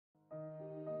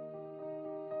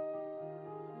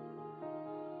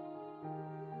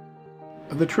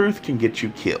The Truth Can Get You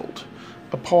Killed,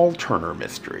 a Paul Turner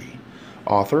mystery.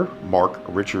 Author Mark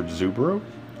Richard Zubro.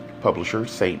 Publisher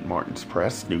St. Martin's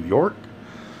Press, New York.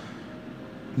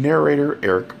 Narrator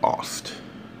Eric Aust.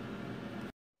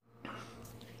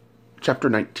 Chapter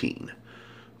 19.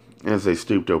 As they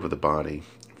stooped over the body,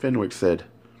 Fenwick said,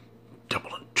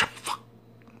 "Double and triple fuck."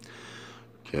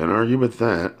 "Can't argue with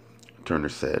that," Turner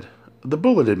said. The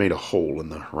bullet had made a hole in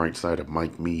the right side of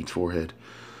Mike Mead's forehead.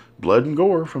 Blood and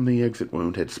gore from the exit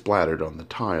wound had splattered on the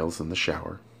tiles in the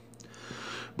shower.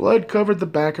 Blood covered the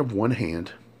back of one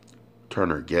hand.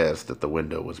 Turner guessed that the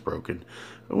window was broken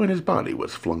when his body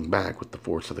was flung back with the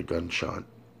force of the gunshot.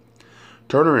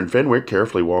 Turner and Fenwick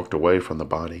carefully walked away from the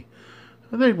body.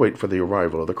 They'd wait for the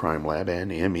arrival of the crime lab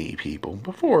and ME people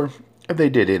before they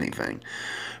did anything,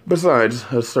 besides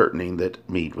ascertaining that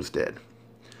Mead was dead.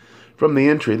 From the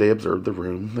entry, they observed the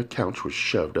room. The couch was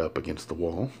shoved up against the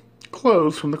wall.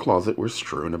 Clothes from the closet were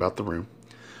strewn about the room.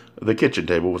 The kitchen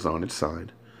table was on its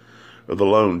side. The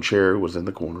lone chair was in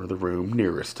the corner of the room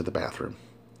nearest to the bathroom.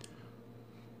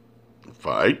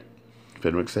 "Fight?"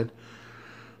 Fenwick said.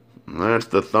 "That's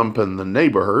the thumping the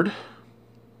neighbor heard."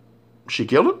 "She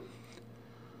killed him?"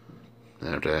 "I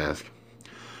have to ask."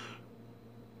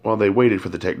 While they waited for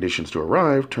the technicians to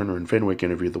arrive, Turner and Fenwick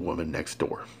interviewed the woman next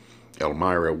door.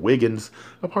 Elmira Wiggins'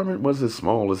 apartment was as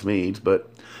small as Mead's,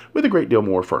 but with a great deal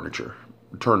more furniture.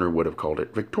 Turner would have called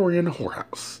it Victorian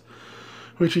whorehouse,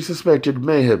 which he suspected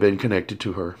may have been connected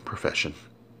to her profession.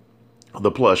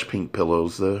 The plush pink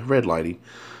pillows, the red lighting,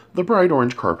 the bright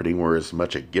orange carpeting were as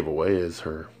much a giveaway as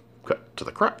her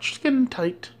cut-to-the-crotch,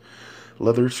 skin-tight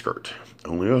leather skirt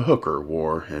only a hooker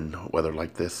wore in weather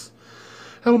like this.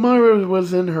 Elmira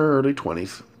was in her early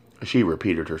 20s. She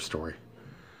repeated her story.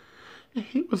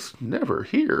 "He was never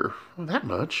here that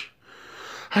much.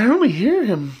 I only hear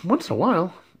him once in a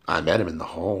while. I met him in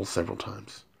the hall several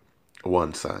times.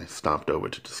 Once I stopped over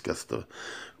to discuss the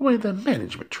way the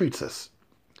management treats us.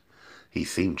 He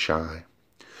seemed shy.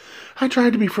 I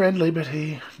tried to be friendly, but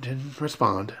he didn't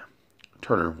respond."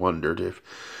 Turner wondered if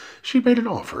she made an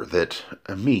offer that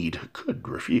Mead could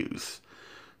refuse.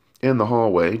 In the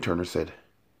hallway, Turner said,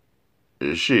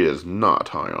 "She is not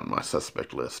high on my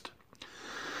suspect list."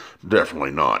 "Definitely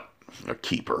not a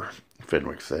keeper,"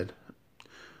 Fenwick said.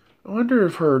 "I wonder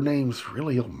if her name's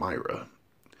really Elmira."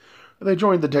 They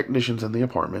joined the technicians in the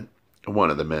apartment.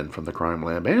 One of the men from the crime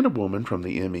lab and a woman from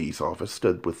the ME's office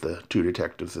stood with the two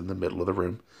detectives in the middle of the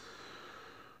room.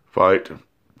 "Fight,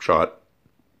 shot,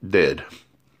 dead,"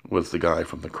 was the guy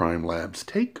from the crime lab's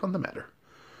take on the matter.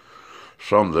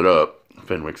 "Sums it up,"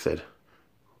 Fenwick said.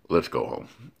 "Let's go home."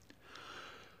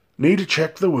 "Need to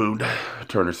check the wound,"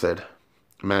 Turner said.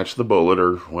 "Match the bullet,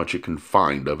 or what you can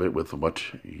find of it, with what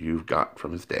you've got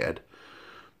from his dad."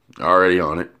 "Already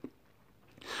on it."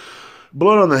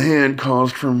 "Blood on the hand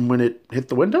caused from when it hit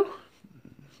the window?"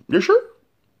 "You're sure?"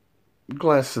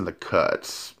 "Glass in the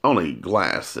cuts. Only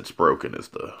glass that's broken is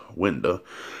the window.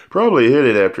 Probably hit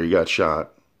it after he got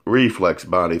shot. Reflex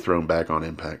body thrown back on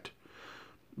impact."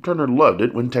 Turner loved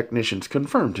it when technicians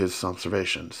confirmed his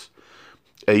observations.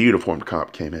 A uniformed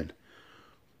cop came in.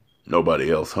 "Nobody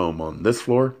else home on this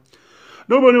floor?"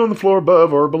 "Nobody on the floor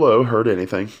above or below heard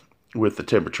anything. With the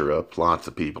temperature up, lots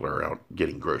of people are out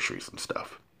getting groceries and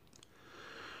stuff."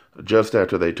 Just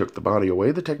after they took the body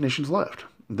away, the technicians left.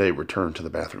 They returned to the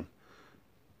bathroom.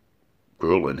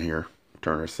 "Cool in here,"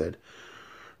 Turner said.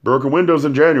 "Broken windows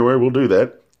in January will do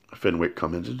that," Fenwick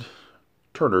commented.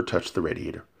 Turner touched the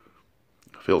radiator.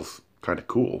 "Feels kind of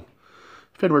cool."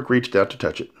 Fenwick reached out to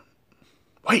touch it.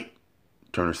 "Wait,"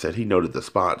 Turner said. He noted the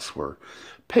spots where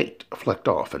paint flecked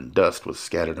off and dust was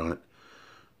scattered on it.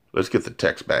 "Let's get the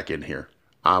techs back in here.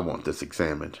 I want this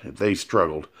examined. If they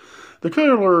struggled, the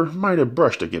killer might have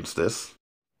brushed against this."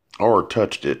 "Or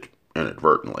touched it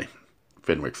inadvertently,"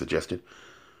 Fenwick suggested.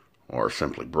 "Or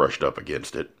simply brushed up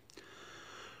against it."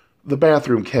 The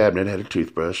bathroom cabinet had a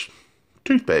toothbrush,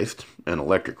 toothpaste, an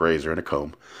electric razor, and a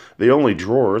comb. The only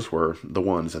drawers were the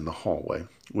ones in the hallway,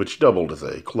 which doubled as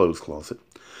a clothes closet.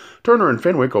 Turner and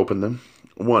Fenwick opened them.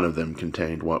 One of them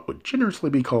contained what would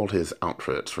generously be called his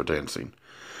outfits for dancing.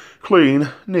 Clean,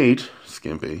 neat,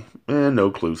 skimpy, and no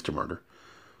clues to murder.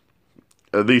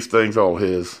 "Are these things all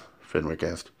his?" Fenwick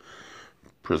asked.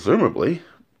 "Presumably."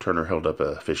 Turner held up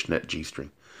a fishnet G-string.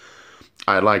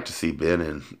 "I'd like to see Ben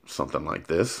in something like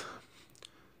this."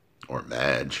 "Or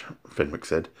Madge," Fenwick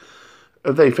said.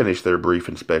 They finished their brief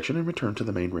inspection and returned to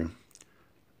the main room.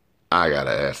 "I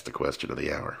gotta ask the question of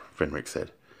the hour," Fenwick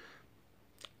said.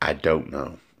 "I don't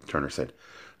know," Turner said.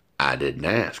 "I didn't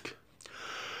ask."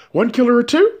 "One killer or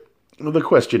two?" The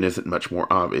question isn't much more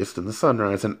obvious than the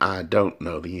sunrise, and I don't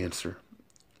know the answer.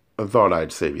 I thought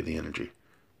I'd save you the energy.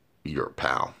 Your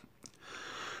pal.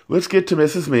 Let's get to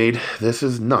Mrs. Meade. This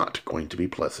is not going to be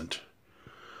pleasant.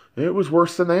 It was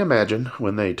worse than they imagined.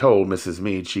 When they told Mrs.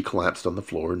 Meade, she collapsed on the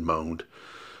floor and moaned.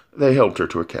 They helped her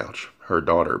to a couch. Her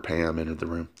daughter, Pam, entered the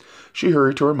room. She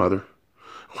hurried to her mother.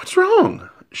 "What's wrong?"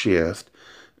 she asked.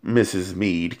 Mrs.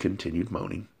 Meade continued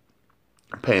moaning.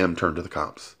 Pam turned to the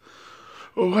cops.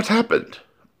 "What happened?"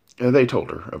 They told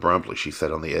her. Abruptly, she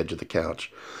sat on the edge of the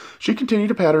couch. She continued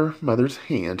to pat her mother's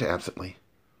hand absently.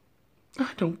 "I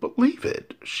don't believe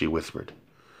it," she whispered.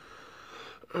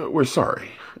 "We're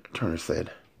sorry," Turner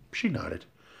said. She nodded.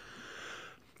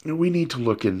 "We need to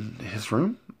look in his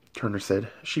room," Turner said.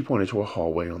 She pointed to a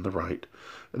hallway on the right.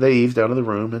 They eased out of the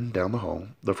room and down the hall.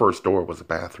 The first door was a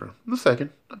bathroom. The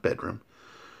second, a bedroom.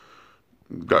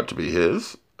 "Got to be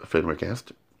his?" Fenwick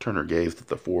asked. Turner gazed at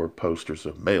the 4 posters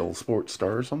of male sports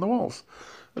stars on the walls.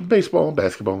 Baseball,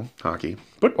 basketball, hockey,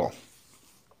 football.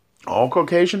 All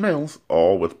Caucasian males,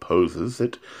 all with poses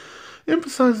that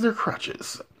emphasized their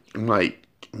crotches. Like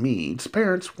Meade's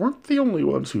parents weren't the only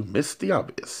ones who missed the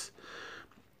obvious.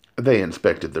 They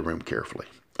inspected the room carefully.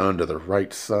 Under the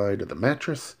right side of the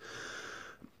mattress,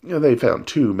 they found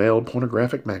 2 male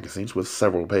pornographic magazines with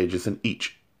several pages in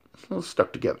each,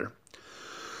 stuck together.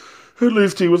 "At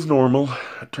least he was normal,"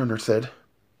 Turner said.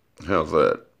 "How's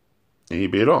that?" "He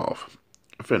beat off."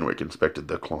 Fenwick inspected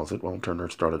the closet while Turner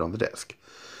started on the desk.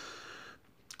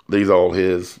 "These all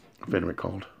his?" Fenwick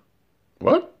called.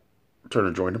 "What?"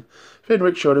 Turner joined him.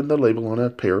 Fenwick showed him the label on a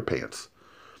pair of pants.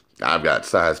 "I've got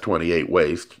size 28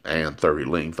 waist and 30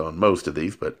 length on most of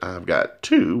these, but I've got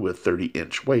 2 with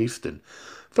 30-inch waist and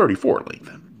 34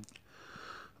 length."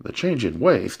 "The change in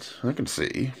waist, I can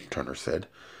see," Turner said.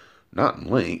 "Not in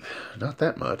length, not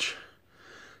that much.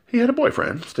 He had a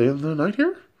boyfriend staying the night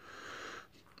here?"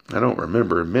 "I don't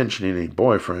remember mentioning any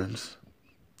boyfriends."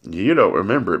 "You don't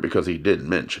remember it because he didn't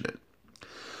mention it."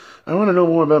 "I want to know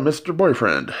more about Mr.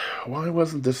 Boyfriend. Why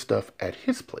wasn't this stuff at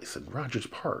his place in Rogers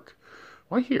Park?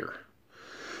 Why here?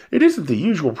 It isn't the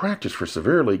usual practice for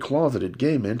severely closeted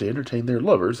gay men to entertain their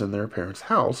lovers in their parents'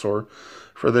 house or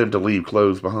for them to leave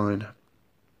clothes behind."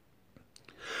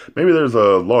 "Maybe there's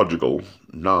a logical,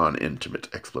 non-intimate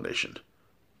explanation."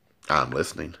 "I'm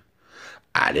listening."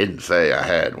 "I didn't say I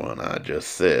had one. I just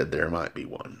said there might be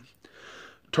one."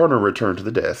 Turner returned to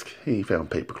the desk. He found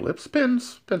paper clips,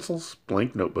 pens, pencils,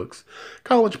 blank notebooks,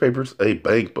 college papers, a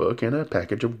bank book, and a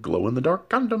package of glow-in-the-dark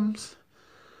condoms.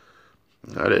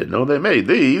 "I didn't know they made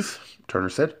these," Turner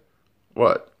said.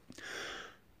 "What?"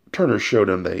 Turner showed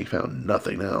him they found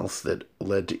nothing else that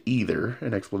led to either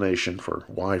an explanation for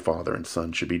why father and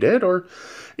son should be dead or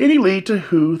any lead to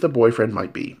who the boyfriend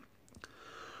might be.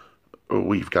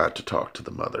 "We've got to talk to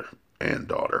the mother and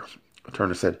daughter,"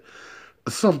 Turner said.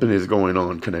 "Something is going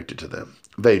on connected to them.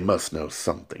 They must know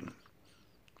something."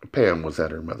 Pam was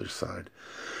at her mother's side.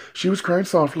 She was crying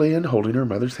softly and holding her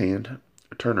mother's hand.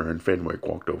 Turner and Fenwick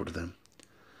walked over to them.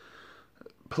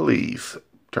 "Please,"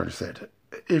 Turner said,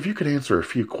 "if you could answer a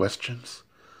few questions."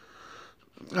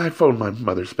 "I phoned my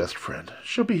mother's best friend.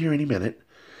 She'll be here any minute.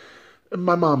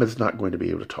 My mom is not going to be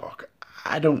able to talk.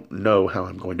 I don't know how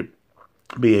I'm going to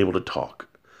be able to talk."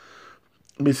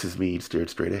 Mrs. Meade stared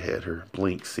straight ahead. Her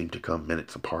blinks seemed to come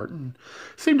minutes apart and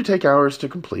seemed to take hours to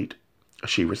complete.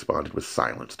 She responded with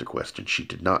silence to questions. She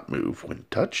did not move when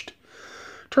touched.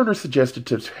 Turner suggested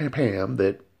to Pam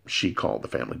that she call the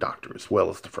family doctor as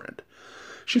well as the friend.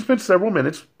 She spent several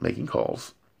minutes making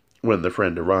calls. When the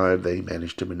friend arrived, they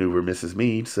managed to maneuver Mrs.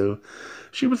 Meade so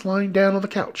she was lying down on the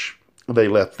couch. They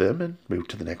left them and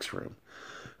moved to the next room.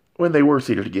 When they were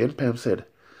seated again, Pam said,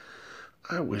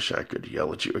 "I wish I could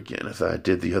yell at you again as I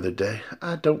did the other day.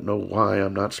 I don't know why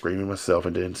I'm not screaming myself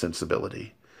into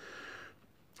insensibility.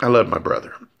 I loved my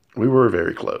brother. We were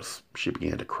very close." She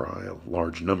began to cry. A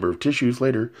large number of tissues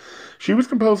later, she was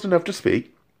composed enough to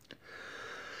speak.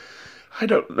 "I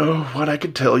don't know what I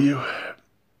could tell you."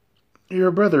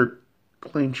 "Your brother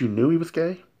claims you knew he was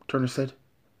gay?" Turner said.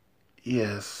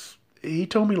 "Yes. He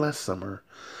told me last summer.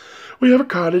 We have a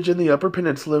cottage in the Upper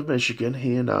Peninsula of Michigan.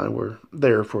 He and I were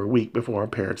there for a week before our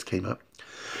parents came up.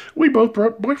 We both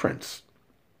brought boyfriends."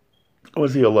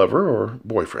 "Was he a lover or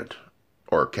boyfriend?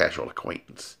 Or casual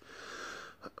acquaintance?"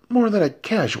 "More than a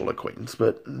casual acquaintance,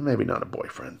 but maybe not a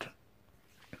boyfriend.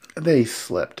 They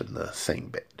slept in the same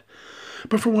bed.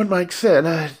 But from what Mike said,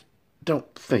 I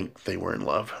don't think they were in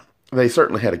love. They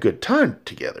certainly had a good time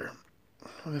together.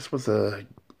 This was a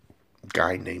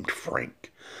guy named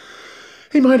Frank.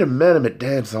 He might have met him at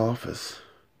Dad's office."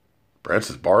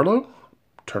 "Francis Barlow?"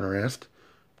 Turner asked.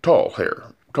 "Tall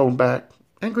hair, toned back,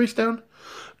 and greased down?"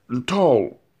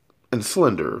 "Tall and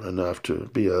slender enough to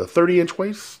be a 30-inch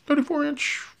waist,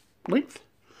 34-inch length."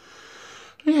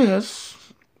 Yes.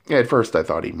 At first I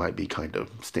thought he might be kind of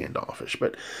standoffish,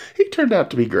 but he turned out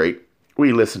to be great.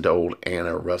 We listened to old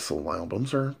Anna Russell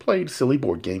albums or played silly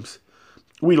board games.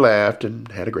 We laughed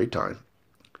and had a great time.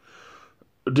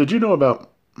 Did you know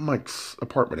about Mike's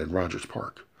apartment in Rogers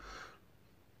Park?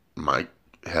 Mike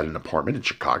had an apartment in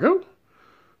Chicago?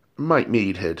 Mike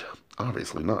Meade had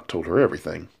obviously not told her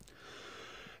everything.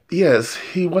 Yes,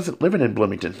 he wasn't living in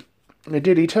Bloomington.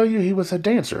 Did he tell you he was a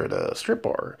dancer at a strip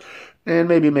bar and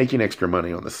maybe making extra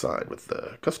money on the side with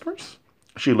the customers?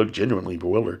 She looked genuinely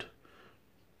bewildered.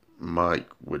 Mike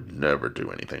would never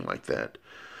do anything like that.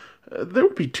 There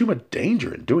would be too much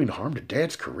danger in doing harm to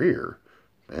Dad's career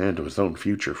and to his own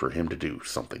future for him to do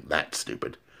something that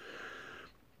stupid.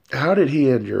 How did he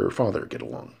and your father get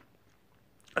along?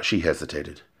 She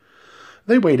hesitated.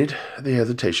 They waited. The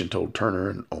hesitation told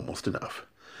Turner almost enough.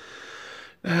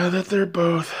 Now that they're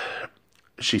both...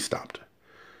 She stopped.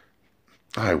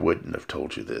 I wouldn't have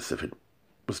told you this if it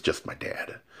was just my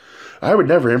dad. I would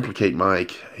never implicate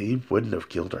Mike. He wouldn't have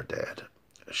killed our dad.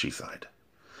 She sighed.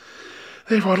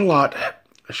 They fought a lot.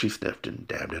 She sniffed and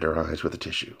dabbed at her eyes with a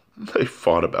tissue. They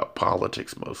fought about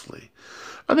politics mostly.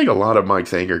 I think a lot of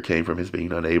Mike's anger came from his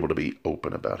being unable to be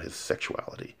open about his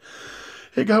sexuality.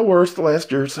 It got worse the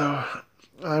last year or so.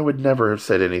 I would never have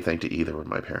said anything to either of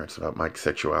my parents about Mike's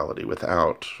sexuality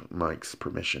without Mike's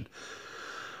permission.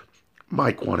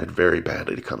 Mike wanted very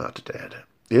badly to come out to Dad.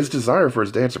 His desire for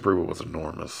his dad's approval was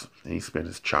enormous. He spent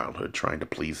his childhood trying to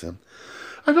please him.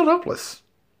 I felt helpless.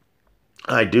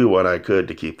 I do what I could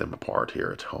to keep them apart here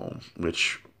at home,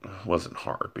 which wasn't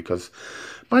hard because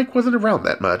Mike wasn't around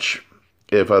that much.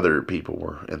 If other people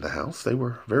were in the house, they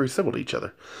were very civil to each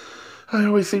other. I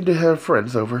always seemed to have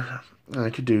friends over. I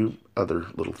could do other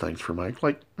little things for Mike,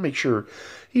 like make sure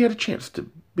he had a chance to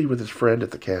be with his friend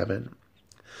at the cabin.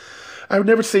 I've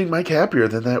never seen Mike happier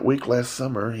than that week last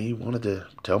summer. He wanted to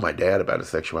tell my dad about his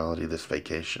sexuality this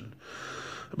vacation.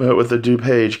 But with the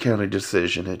DuPage County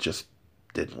decision, it just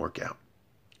didn't work out.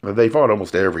 They fought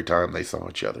almost every time they saw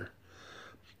each other.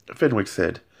 Fenwick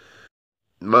said,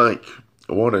 Mike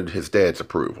wanted his dad's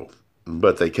approval,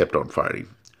 but they kept on fighting.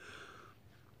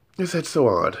 Is that so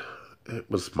odd? It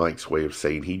was Mike's way of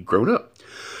saying he'd grown up,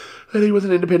 that he was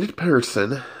an independent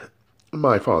person.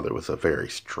 My father was a very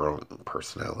strong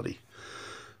personality.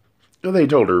 They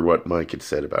told her what Mike had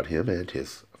said about him and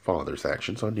his father's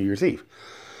actions on New Year's Eve.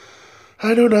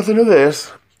 I know nothing of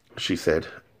this, she said.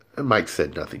 Mike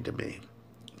said nothing to me.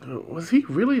 Was he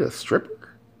really a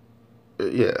stripper?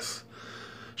 Yes.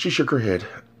 She shook her head.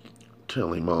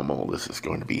 Telling Mom all this is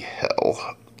going to be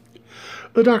hell.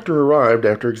 The doctor arrived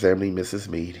after examining Mrs.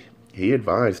 Meade. He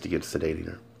advised against sedating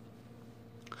her.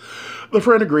 The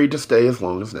friend agreed to stay as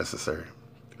long as necessary.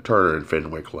 Turner and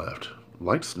Fenwick left.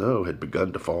 Light snow had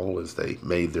begun to fall as they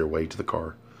made their way to the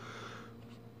car.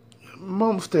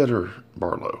 Malmsted or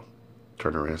Barlow?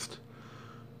 Turner asked.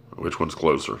 Which one's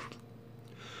closer?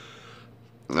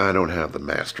 I don't have the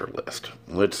master list.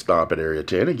 Let's stop at Area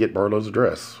 10 and get Barlow's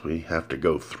address. We have to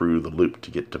go through the loop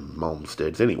to get to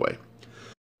Malmsted's anyway.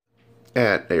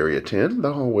 At Area 10,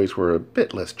 the hallways were a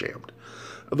bit less jammed.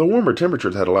 The warmer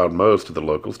temperatures had allowed most of the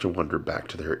locals to wander back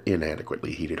to their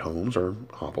inadequately heated homes or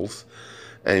hovels.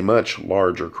 A much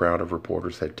larger crowd of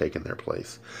reporters had taken their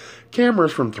place.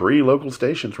 Cameras from 3 local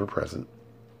stations were present.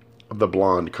 The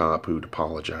blonde cop who'd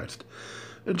apologized.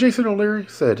 Jason O'Leary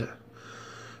said,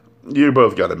 You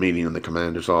both got a meeting in the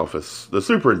commander's office. The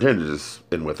superintendent is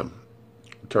in with him.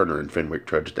 Turner and Fenwick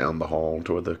trudged down the hall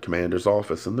toward the commander's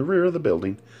office in the rear of the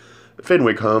building.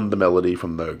 Fenwick hummed the melody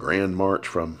from the Grand March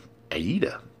from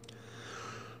Aida.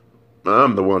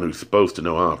 I'm the one who's supposed to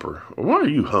know opera. Why are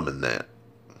you humming that?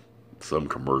 Some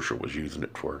commercial was using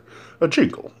it for a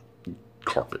jingle.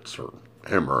 Carpets or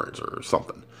hemorrhoids or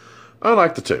something. I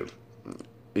like the tune.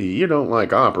 You don't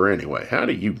like opera anyway. How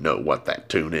do you know what that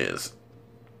tune is?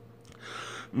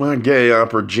 My gay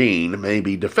opera gene may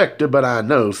be defective, but I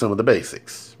know some of the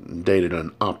basics. Dated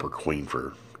an opera queen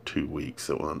for 2 weeks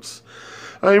at once.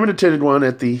 I even attended one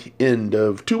at the end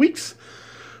of 2 weeks.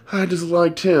 I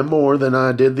disliked him more than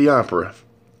I did the opera.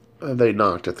 They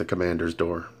knocked at the commander's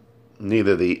door.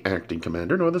 Neither the acting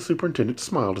commander nor the superintendent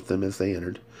smiled at them as they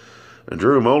entered.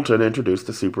 Drew Moulton introduced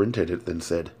the superintendent, then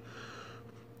said,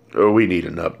 We need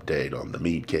an update on the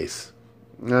Meade case.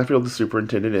 I filled the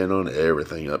superintendent in on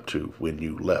everything up to when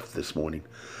you left this morning.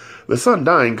 The son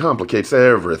dying complicates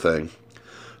everything.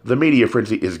 The media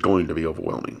frenzy is going to be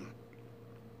overwhelming.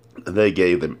 They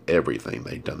gave them everything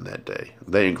they'd done that day.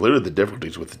 They included the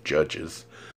difficulties with the judges.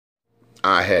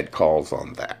 I had calls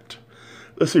on that.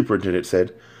 The superintendent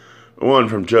said, One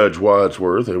from Judge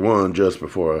Wadsworth and one just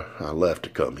before I left to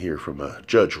come here from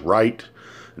Judge Wright.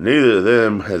 Neither of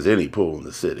them has any pull in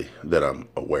the city that I'm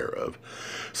aware of.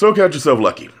 So count yourself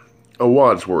lucky.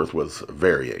 Wadsworth was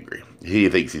very angry. He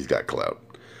thinks he's got clout.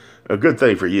 A good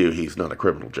thing for you, he's not a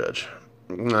criminal judge.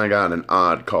 I got an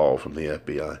odd call from the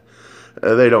FBI.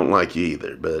 They don't like you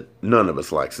either, but none of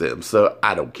us likes them, so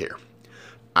I don't care.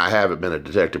 I haven't been a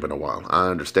detective in a while. I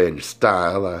understand your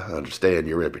style, I understand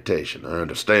your reputation, I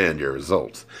understand your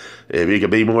results. If you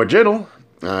could be more gentle,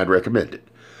 I'd recommend it.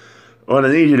 What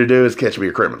I need you to do is catch me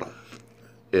a criminal.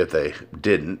 If they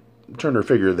didn't, Turner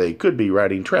figured they could be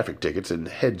writing traffic tickets in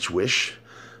Hedgewish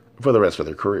for the rest of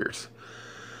their careers.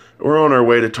 We're on our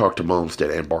way to talk to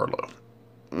Momstead and Barlow.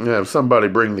 Have somebody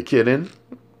bring the kid in?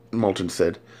 Moulton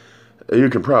said. You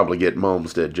can probably get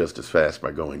Momstead just as fast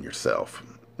by going yourself.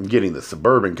 Getting the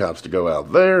suburban cops to go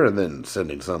out there and then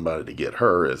sending somebody to get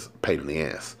her is a pain in the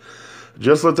ass.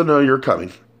 Just let them know you're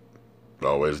coming.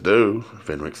 Always do,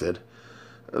 Fenwick said.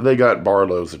 They got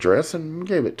Barlow's address and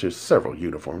gave it to several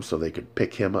uniforms so they could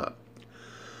pick him up.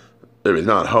 If he's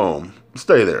not home,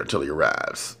 stay there until he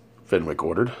arrives, Fenwick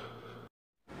ordered.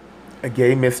 A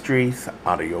Gay Mysteries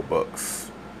audiobooks.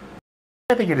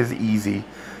 I think it is easy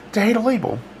to hate a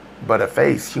label, but a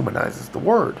face humanizes the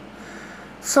word.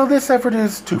 So this effort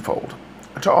is twofold.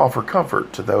 To offer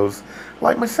comfort to those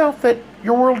like myself that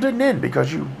your world didn't end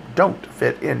because you don't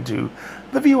fit into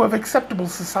the view of acceptable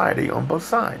society on both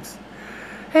sides.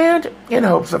 And in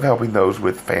hopes of helping those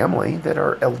with family that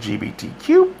are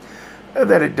LGBTQ,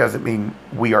 that it doesn't mean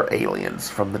we are aliens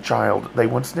from the child they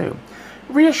once knew.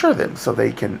 Reassure them so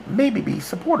they can maybe be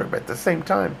supportive at the same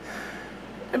time,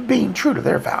 being true to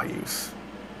their values.